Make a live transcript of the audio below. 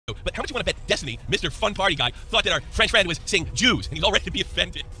But how much you want to bet Destiny, Mr. Fun Party Guy, thought that our French friend was saying Jews, and he's all ready to be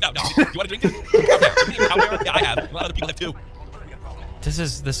offended? No. Do you want to drink this? Yeah, I have. A lot of other people have too.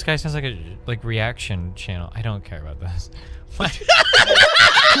 This guy sounds like a reaction channel. I don't care about this. What?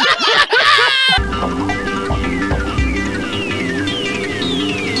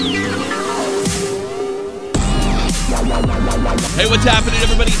 Hey, what's happening,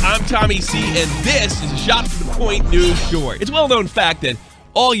 everybody? I'm Tommy C, and this is a Shot to the Point News Short. It's a well-known fact that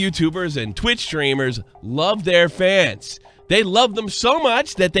all YouTubers and Twitch streamers love their fans. They love them so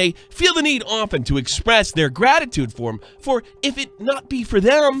much that they feel the need often to express their gratitude for them, for if it not be for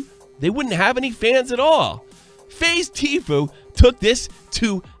them, they wouldn't have any fans at all. Faze Tfue took this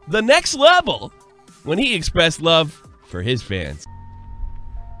to the next level when he expressed love for his fans.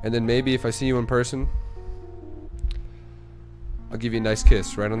 And then maybe if I see you in person, I'll give you a nice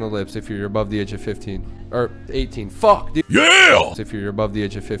kiss right on the lips if you're above the age of 15. Or 18. Fuck, dude. Yeah! If you're above the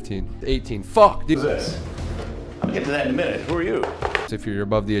age of 15. 18. Fuck, dude. Who's this? I'll get to that in a minute. Who are you? If you're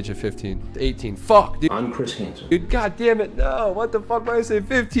above the age of 15. 18. Fuck, dude. I'm Chris Hansen. Dude, god damn it, no. What the fuck did I say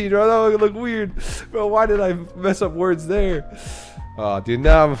 15, bro? That would look weird. Bro, why did I mess up words there? Oh, dude,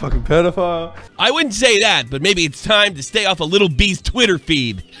 now I'm a fucking pedophile. I wouldn't say that, but maybe it's time to stay off a little B's Twitter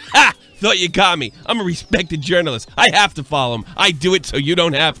feed. Ha! Thought you got me. I'm a respected journalist. I have to follow him. I do it so you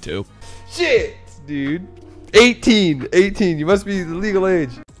don't have to. Shit, dude. 18. 18. You must be the legal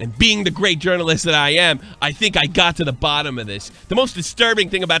age. And being the great journalist that I am, I think I got to the bottom of this. The most disturbing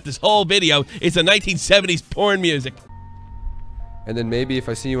thing about this whole video is the 1970s porn music. And then maybe if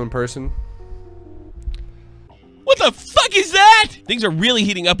I see you in person. What the fuck is that? Things are really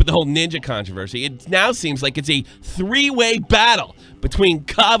heating up with the whole Ninja controversy. It now seems like it's a three-way battle between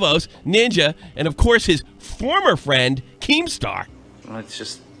Kavos, Ninja, and of course his former friend, Keemstar. Well, it's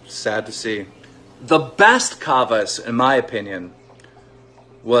just sad to see. The best Kavos, in my opinion,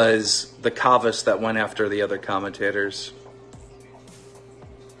 was the Kavos that went after the other commentators.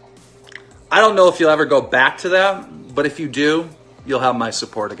 I don't know if you'll ever go back to that, but if you do, you'll have my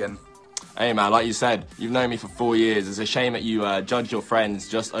support again. Hey man, like you said, you've known me for 4 years. It's a shame that you judge your friends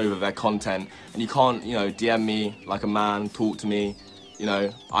just over their content, and you can't, DM me like a man, talk to me.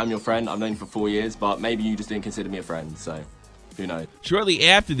 I'm your friend. I've known you for 4 years, but maybe you just didn't consider me a friend. So, who knows? Shortly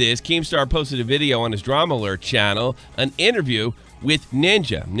after this, Keemstar posted a video on his Drama Alert channel, an interview with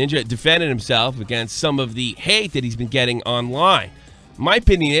Ninja. Ninja defended himself against some of the hate that he's been getting online. My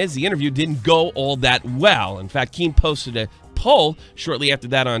opinion is the interview didn't go all that well. In fact, Keem posted a poll shortly after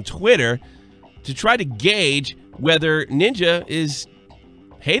that on Twitter to try to gauge whether Ninja is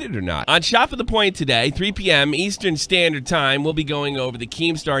hated or not. On Shot for the Point today, 3 p.m. Eastern Standard Time, we'll be going over the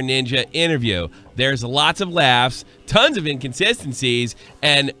Keemstar Ninja interview. There's lots of laughs, tons of inconsistencies,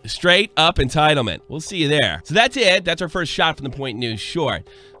 and straight up entitlement. We'll see you there. So that's it. That's our first Shot from the Point News Short.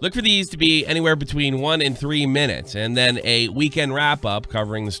 Look for these to be anywhere between 1 and 3 minutes, and then a weekend wrap-up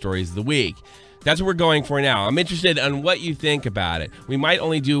covering the stories of the week. That's what we're going for now. I'm interested on what you think about it. We might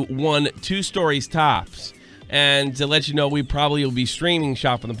only do 1-2 stories tops. And to let you know, we probably will be streaming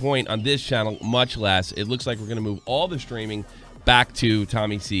Shot from the Point on this channel much less. It looks like we're going to move all the streaming back to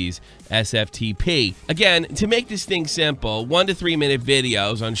Tommy C's SFTP. Again, to make this thing simple, 1 to 3 minute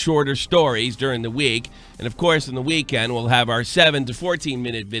videos on shorter stories during the week. And of course, on the weekend, we'll have our 7 to 14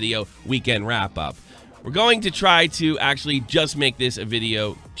 minute video weekend wrap-up. We're going to try to actually just make this a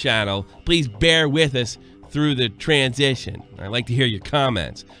video channel. Please bear with us through the transition. I'd like to hear your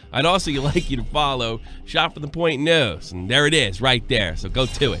comments. I'd also like you to follow Shot for the Point News. And there it is, right there. So go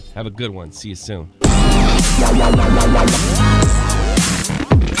to it. Have a good one. See you soon.